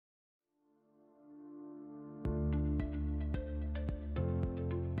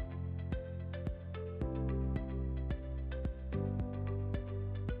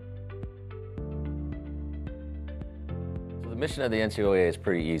mission of the NCOA is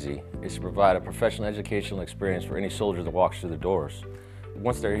pretty easy. It's to provide a professional educational experience for any soldier that walks through the doors.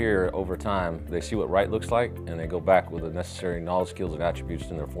 Once they're here, over time, they see what right looks like, and they go back with the necessary knowledge, skills, and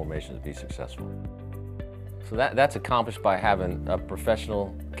attributes in their formation to be successful. So that's accomplished by having a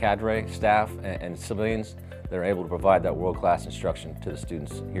professional cadre, staff, and civilians that are able to provide that world-class instruction to the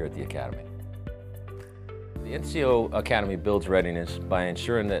students here at the Academy. The NCO Academy builds readiness by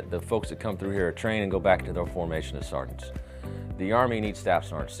ensuring that the folks that come through here are trained and go back to their formation as sergeants. The Army needs staff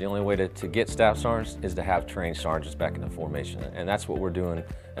sergeants. The only way to get staff sergeants is to have trained sergeants back in the formation, and that's what we're doing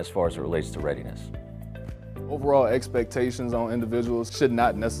as far as it relates to readiness. Overall expectations on individuals should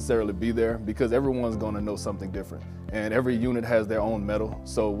not necessarily be there because everyone's going to know something different. And every unit has their own medal,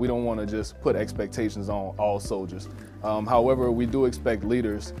 so we don't want to just put expectations on all soldiers. However, we do expect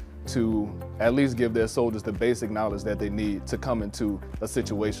leaders to at least give their soldiers the basic knowledge that they need to come into a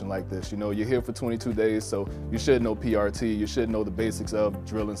situation like this. You know, you're here for 22 days, so you should know PRT, you should know the basics of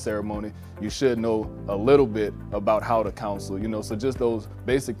drill and ceremony, you should know a little bit about how to counsel, you know, so just those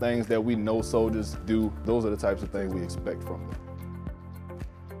basic things that we know soldiers do, those are the types of things we expect from them.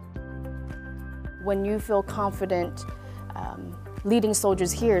 When you feel confident leading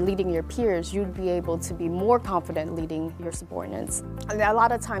soldiers here, leading your peers, you'd be able to be more confident leading your subordinates. And a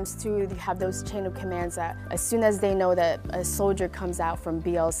lot of times too, you have those chain of commands that as soon as they know that a soldier comes out from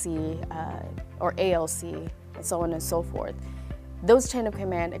BLC or ALC and so on and so forth, those chain of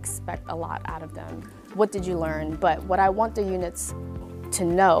command expect a lot out of them. What did you learn? But what I want the units to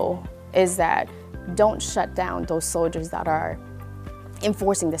know is that don't shut down those soldiers that are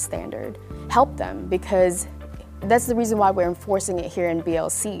enforcing the standard. Help them, because that's the reason why we're enforcing it here in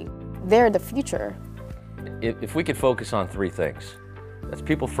BLC. They're the future. If we could focus on three things, that's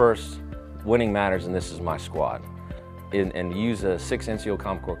people first, winning matters, and this is my squad, and use the 6 NCO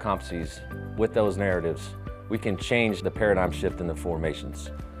Comm Corps competencies with those narratives, we can change the paradigm shift in the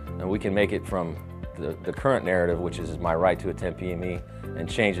formations. And we can make it from the current narrative, which is my right to attend PME, and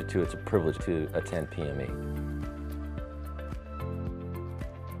change it to it's a privilege to attend PME.